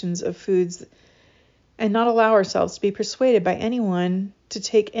combinations of foods, and not allow ourselves to be persuaded by anyone to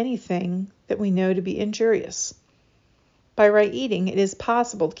take anything that we know to be injurious. By right eating, it is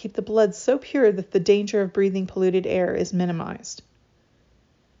possible to keep the blood so pure that the danger of breathing polluted air is minimized.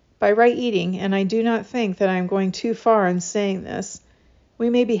 By right eating, and I do not think that I am going too far in saying this,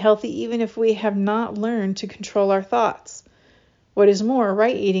 we may be healthy even if we have not learned to control our thoughts. What is more,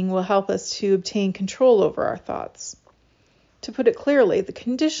 right eating will help us to obtain control over our thoughts. To put it clearly, the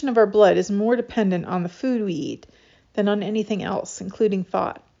condition of our blood is more dependent on the food we eat than on anything else, including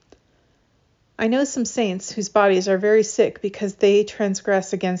thought. I know some saints whose bodies are very sick because they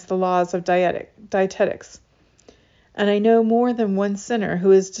transgress against the laws of dietetics. And I know more than one sinner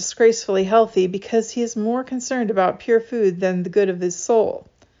who is disgracefully healthy because he is more concerned about pure food than the good of his soul.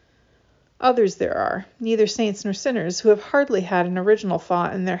 Others there are, neither saints nor sinners, who have hardly had an original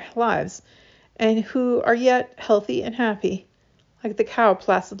thought in their lives, and who are yet healthy and happy, like the cow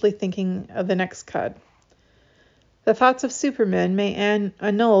placidly thinking of the next cud. The thoughts of supermen may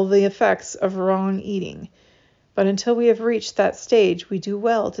annul the effects of wrong eating, but until we have reached that stage, we do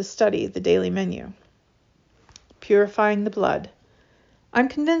well to study the daily menu. Purifying the blood. I'm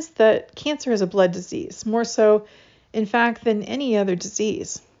convinced that cancer is a blood disease, more so, in fact, than any other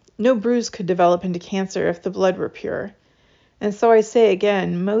disease. No bruise could develop into cancer if the blood were pure. And so I say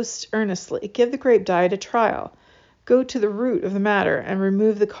again, most earnestly, give the grape diet a trial. Go to the root of the matter and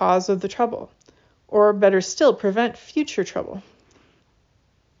remove the cause of the trouble. Or better still, prevent future trouble.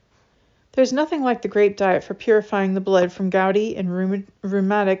 There's nothing like the grape diet for purifying the blood from gouty and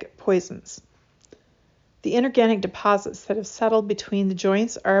rheumatic poisons. The inorganic deposits that have settled between the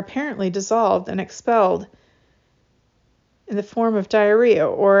joints are apparently dissolved and expelled in the form of diarrhea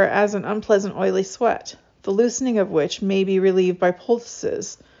or as an unpleasant oily sweat, the loosening of which may be relieved by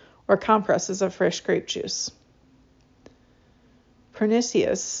poultices or compresses of fresh grape juice.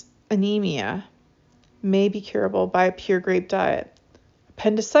 Pernicious anemia may be curable by a pure grape diet.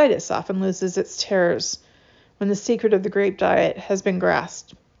 Appendicitis often loses its terrors when the secret of the grape diet has been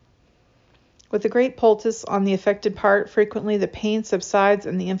grasped. With the grape poultice on the affected part, frequently the pain subsides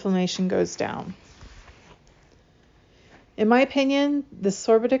and the inflammation goes down. In my opinion, the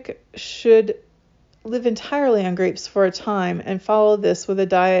sorbitic should live entirely on grapes for a time and follow this with a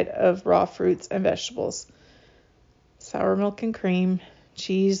diet of raw fruits and vegetables, sour milk and cream,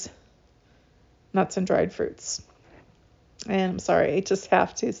 cheese, nuts and dried fruits. And I'm sorry, I just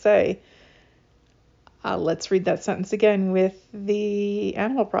have to say, let's read that sentence again with the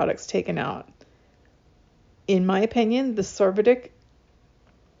animal products taken out. In my opinion, the sorbitic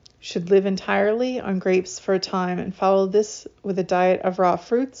should live entirely on grapes for a time and follow this with a diet of raw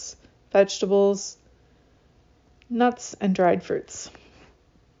fruits, vegetables, nuts, and dried fruits.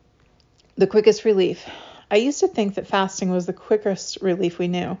 The quickest relief. I used to think that fasting was the quickest relief we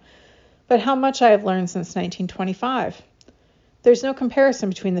knew, but how much I have learned since 1925. There's no comparison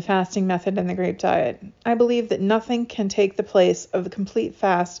between the fasting method and the grape diet. I believe that nothing can take the place of the complete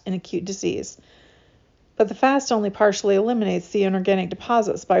fast in acute disease. But the fast only partially eliminates the inorganic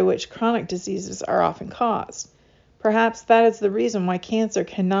deposits by which chronic diseases are often caused. Perhaps that is the reason why cancer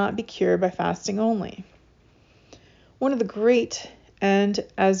cannot be cured by fasting only. One of the great and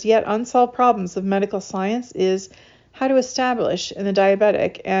as yet unsolved problems of medical science is how to establish in the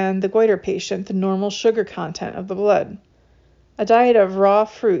diabetic and the goiter patient the normal sugar content of the blood. A diet of raw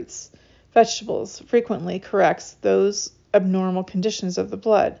fruits, vegetables frequently corrects those abnormal conditions of the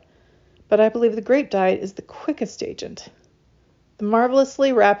blood. But I believe the grape diet is the quickest agent. The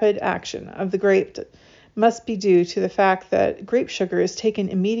marvelously rapid action of the grape must be due to the fact that grape sugar is taken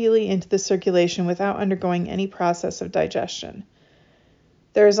immediately into the circulation without undergoing any process of digestion.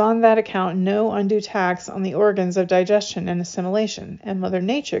 There is on that account no undue tax on the organs of digestion and assimilation, and Mother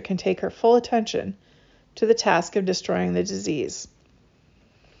Nature can take her full attention to the task of destroying the disease.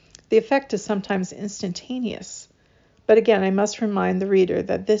 The effect is sometimes instantaneous. But again, I must remind the reader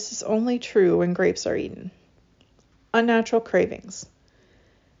that this is only true when grapes are eaten. Unnatural cravings.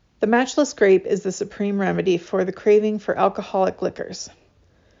 The matchless grape is the supreme remedy for the craving for alcoholic liquors.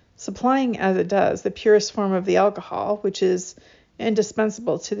 Supplying, as it does, the purest form of the alcohol, which is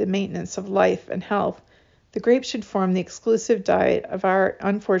indispensable to the maintenance of life and health, the grape should form the exclusive diet of our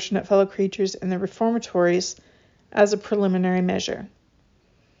unfortunate fellow creatures in the reformatories as a preliminary measure.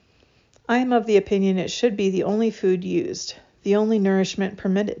 I am of the opinion it should be the only food used, the only nourishment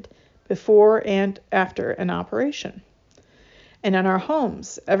permitted, before and after an operation. And in our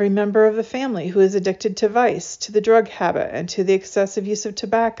homes, every member of the family who is addicted to vice, to the drug habit, and to the excessive use of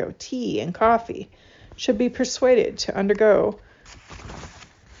tobacco, tea, and coffee should be persuaded to undergo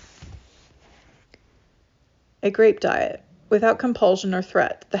a grape diet without compulsion or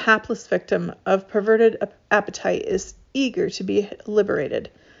threat. The hapless victim of perverted appetite is eager to be liberated.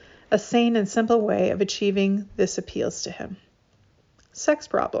 A sane and simple way of achieving this appeals to him. Sex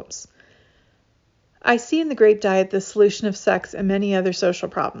problems. I see in the grape diet the solution of sex and many other social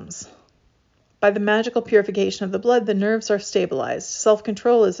problems. By the magical purification of the blood, the nerves are stabilized,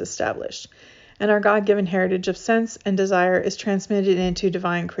 self-control is established, and our God-given heritage of sense and desire is transmitted into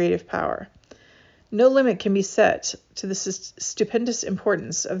divine creative power. No limit can be set to the stupendous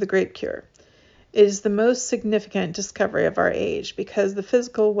importance of the Grape Cure. It is the most significant discovery of our age because the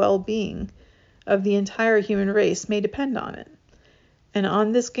physical well-being of the entire human race may depend on it. And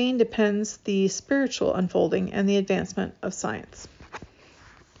on this gain depends the spiritual unfolding and the advancement of science.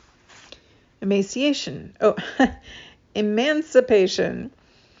 Emancipation.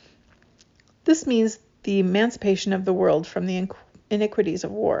 This means the emancipation of the world from the iniquities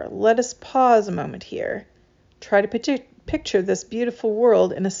of war. Let us pause a moment here. Try to picture this beautiful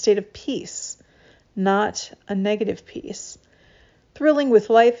world in a state of peace, not a negative peace. Thrilling with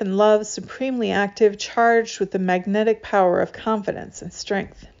life and love, supremely active, charged with the magnetic power of confidence and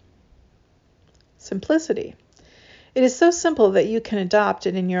strength. Simplicity. It is so simple that you can adopt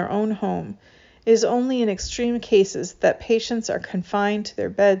it in your own home. It is only in extreme cases that patients are confined to their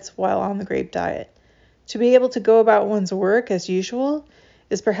beds while on the grape diet. To be able to go about one's work as usual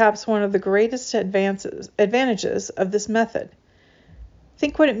is perhaps one of the greatest advantages of this method.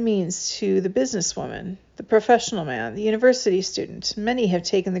 Think what it means to the businesswoman, the professional man, the university student. Many have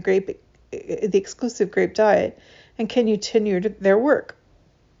taken the exclusive grape diet and can continue their work.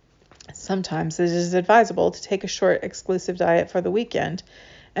 Sometimes it is advisable to take a short exclusive diet for the weekend,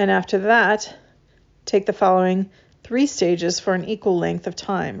 and after that, take the following 3 stages for an equal length of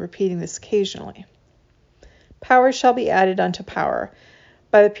time, repeating this occasionally. Power shall be added unto power,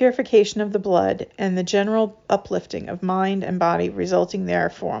 by the purification of the blood and the general uplifting of mind and body resulting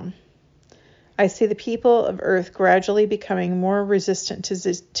therefrom. I see the people of Earth gradually becoming more resistant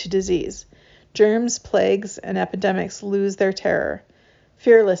to disease. Germs, plagues, and epidemics lose their terror.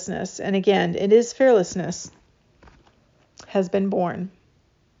 Fearlessness, and again, it is fearlessness, has been born.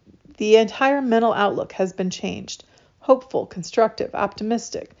 The entire mental outlook has been changed. Hopeful, constructive,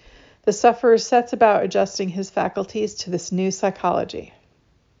 optimistic. The sufferer sets about adjusting his faculties to this new psychology.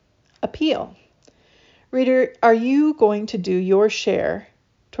 Appeal. Reader, are you going to do your share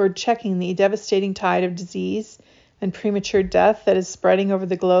toward checking the devastating tide of disease and premature death that is spreading over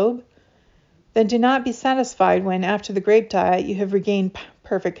the globe? Then do not be satisfied when, after the grape diet, you have regained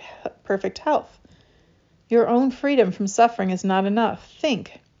perfect health. Your own freedom from suffering is not enough.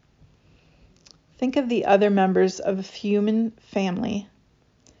 Think of the other members of the human family,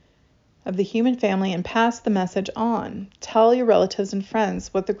 and pass the message on. Tell your relatives and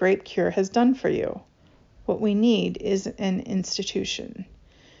friends what the Grape Cure has done for you. What we need is an institution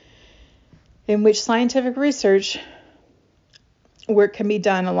in which scientific research work can be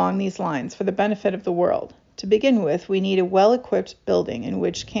done along these lines for the benefit of the world. To begin with, we need a well-equipped building in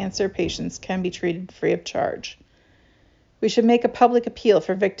which cancer patients can be treated free of charge. We should make a public appeal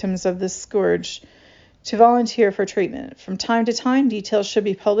for victims of this scourge to volunteer for treatment. From time to time, details should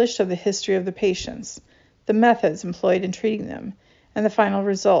be published of the history of the patients, the methods employed in treating them, and the final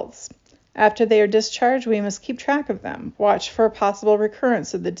results. After they are discharged, we must keep track of them, watch for a possible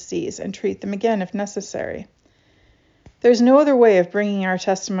recurrence of the disease, and treat them again if necessary. There is no other way of bringing our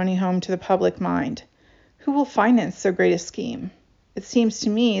testimony home to the public mind. Who will finance so great a scheme? It seems to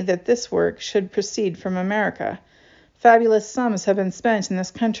me that this work should proceed from America. Fabulous sums have been spent in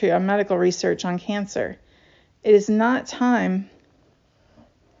this country on medical research on cancer. Is it not time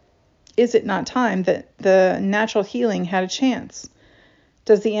that the natural healing had a chance?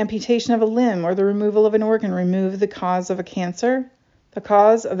 Does the amputation of a limb or the removal of an organ remove the cause of a cancer? The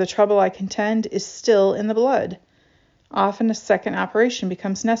cause of the trouble, I contend, is still in the blood. Often a second operation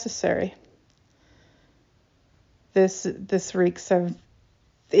becomes necessary. This reeks of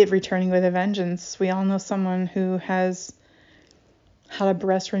it returning with a vengeance. We all know someone who has had a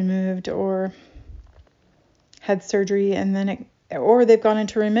breast removed or had surgery or they've gone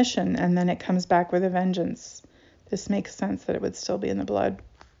into remission and then it comes back with a vengeance. This makes sense that it would still be in the blood.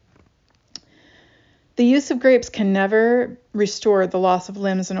 The use of grapes can never restore the loss of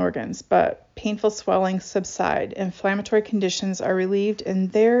limbs and organs, but painful swellings subside, inflammatory conditions are relieved,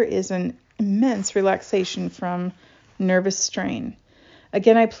 and there is an immense relaxation from nervous strain.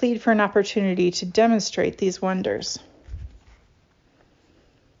 Again, I plead for an opportunity to demonstrate these wonders.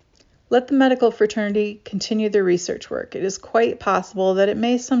 Let the medical fraternity continue their research work. It is quite possible that it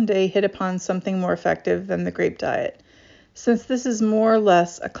may someday hit upon something more effective than the grape diet. Since this is more or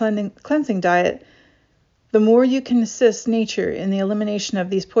less a cleansing diet, the more you can assist nature in the elimination of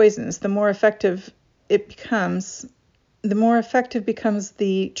these poisons, the more effective becomes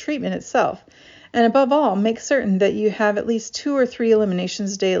the treatment itself. And above all, make certain that you have at least 2 or 3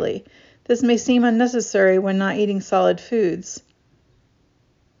 eliminations daily. This may seem unnecessary when not eating solid foods,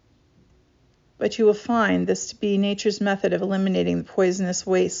 but you will find this to be nature's method of eliminating the poisonous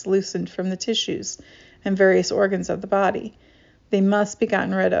waste loosened from the tissues and various organs of the body. They must be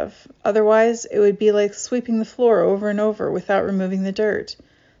gotten rid of. Otherwise, it would be like sweeping the floor over and over without removing the dirt.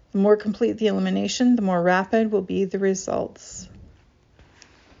 The more complete the elimination, the more rapid will be the results.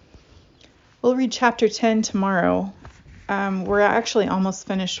 We'll read chapter 10 tomorrow. We're actually almost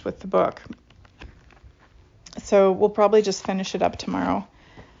finished with the book, so we'll probably just finish it up tomorrow.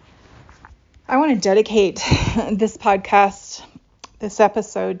 I want to dedicate this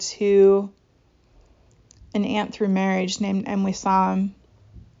episode to an aunt through marriage named Emily Sam.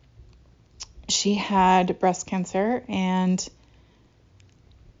 She had breast cancer and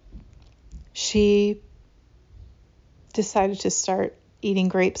she decided to start eating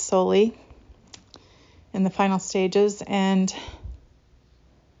grapes solely in the final stages. And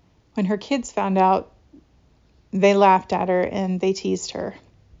when her kids found out, they laughed at her and they teased her.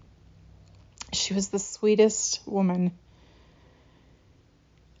 She was the sweetest woman.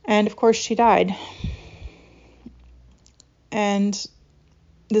 And of course she died. And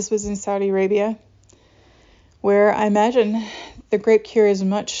this was in Saudi Arabia, where I imagine the Grape Cure is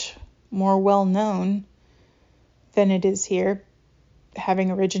much more well known than it is here,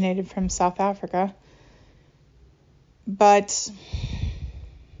 having originated from South Africa. But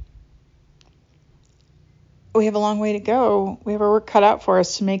we have a long way to go. We have our work cut out for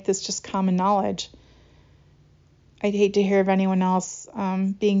us to make this just common knowledge. I'd hate to hear of anyone else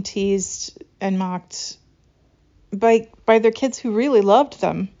being teased and mocked by their kids who really loved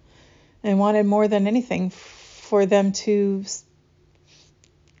them and wanted more than anything for them to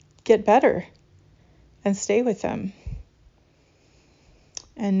get better. and stay with them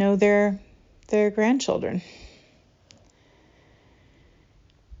and know their grandchildren.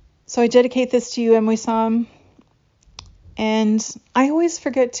 So I dedicate this to you, Emily Sam. And I always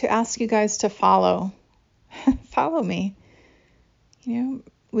forget to ask you guys to follow me.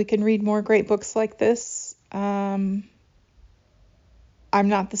 We can read more great books like this. I'm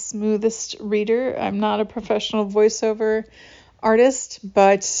not the smoothest reader. I'm not a professional voiceover artist,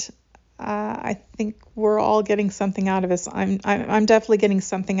 but I think we're all getting something out of this. I'm definitely getting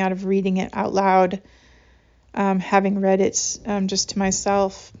something out of reading it out loud, having read it just to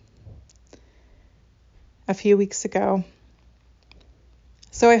myself a few weeks ago.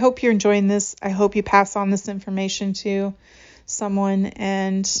 So I hope you're enjoying this. I hope you pass on this information to someone,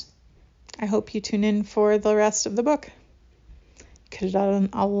 and I hope you tune in for the rest of the book. Could have done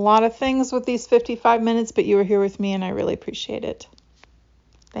a lot of things with these 55 minutes, but you were here with me, and I really appreciate it.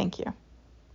 Thank you.